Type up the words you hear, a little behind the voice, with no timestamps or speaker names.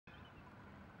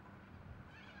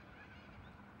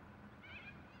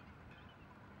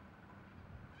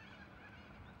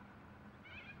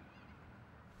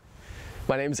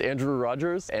My name is Andrew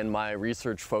Rogers, and my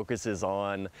research focuses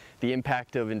on the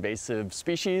impact of invasive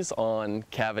species on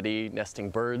cavity nesting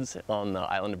birds on the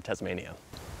island of Tasmania.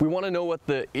 We want to know what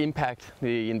the impact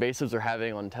the invasives are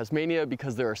having on Tasmania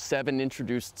because there are 7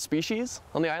 introduced species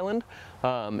on the island.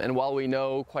 And while we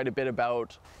know quite a bit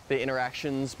about the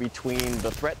interactions between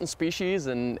the threatened species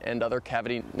and other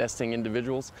cavity nesting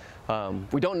individuals,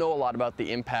 we don't know a lot about the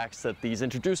impacts that these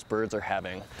introduced birds are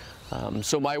having.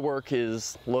 So my work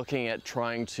is looking at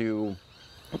trying to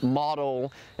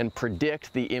model and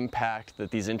predict the impact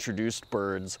that these introduced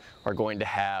birds are going to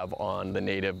have on the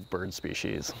native bird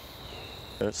species.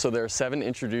 So there are 7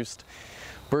 introduced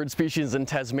bird species in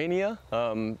Tasmania.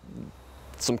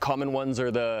 Some common ones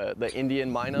are the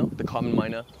Indian myna, the common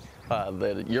myna,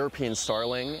 the European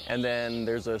starling, and then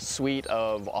there's a suite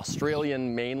of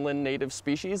Australian mainland native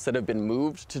species that have been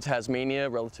moved to Tasmania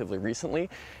relatively recently,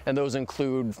 and those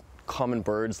include common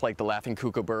birds like the laughing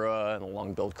kookaburra and the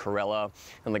long-billed corella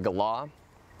and the galah.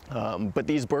 But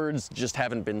these birds just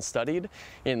haven't been studied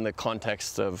in the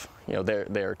context of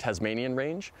their Tasmanian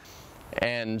range.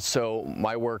 And so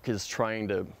my work is trying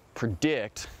to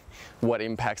predict what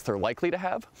impacts they're likely to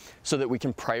have so that we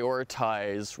can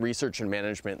prioritize research and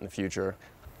management in the future.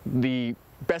 The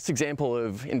best example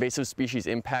of invasive species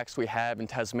impacts we have in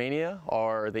Tasmania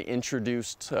are the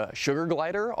introduced sugar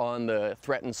glider on the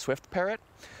threatened swift parrot.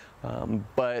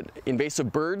 But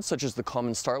invasive birds such as the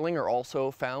common starling are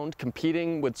also found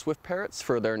competing with swift parrots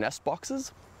for their nest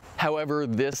boxes. However,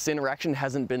 this interaction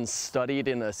hasn't been studied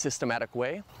in a systematic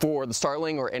way for the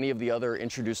starling or any of the other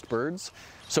introduced birds.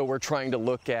 So we're trying to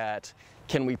look at,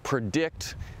 can we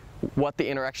predict what the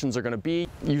interactions are going to be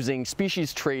using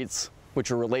species traits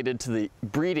which are related to the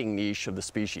breeding niche of the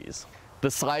species. The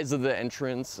size of the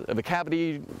entrance of the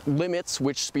cavity limits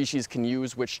which species can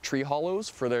use which tree hollows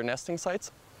for their nesting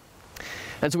sites.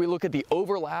 And so we look at the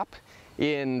overlap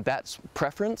in that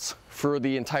preference for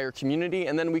the entire community,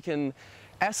 and then we can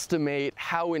estimate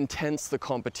how intense the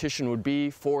competition would be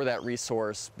for that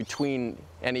resource between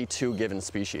any 2 given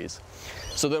species.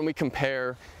 So then we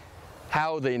compare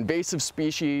how the invasive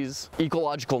species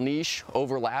ecological niche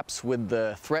overlaps with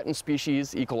the threatened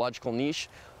species ecological niche,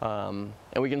 and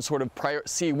we can sort of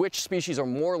see which species are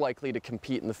more likely to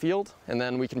compete in the field, and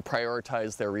then we can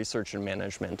prioritize their research and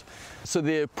management. So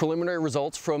the preliminary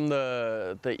results from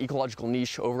the ecological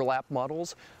niche overlap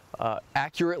models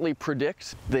accurately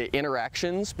predict the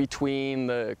interactions between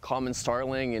the common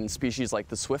starling and species like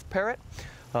the swift parrot.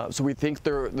 So we think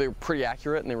they're pretty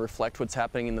accurate and they reflect what's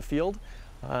happening in the field.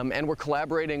 And we're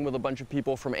collaborating with a bunch of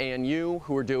people from ANU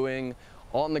who are doing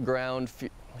on-the-ground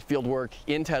field work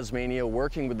in Tasmania,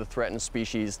 working with the threatened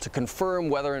species to confirm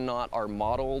whether or not our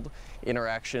modeled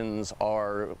interactions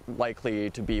are likely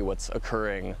to be what's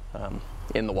occurring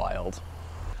in the wild.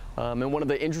 And one of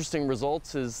the interesting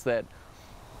results is that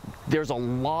there's a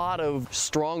lot of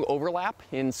strong overlap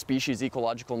in species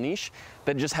ecological niche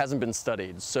that just hasn't been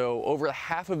studied. So over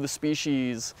half of the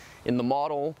species in the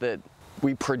model that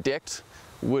we predict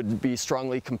would be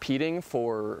strongly competing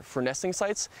for nesting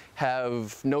sites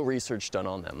have no research done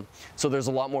on them. So there's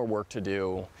a lot more work to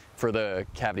do for the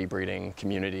cavity breeding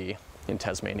community in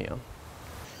Tasmania.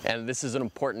 And this is an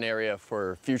important area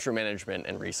for future management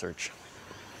and research.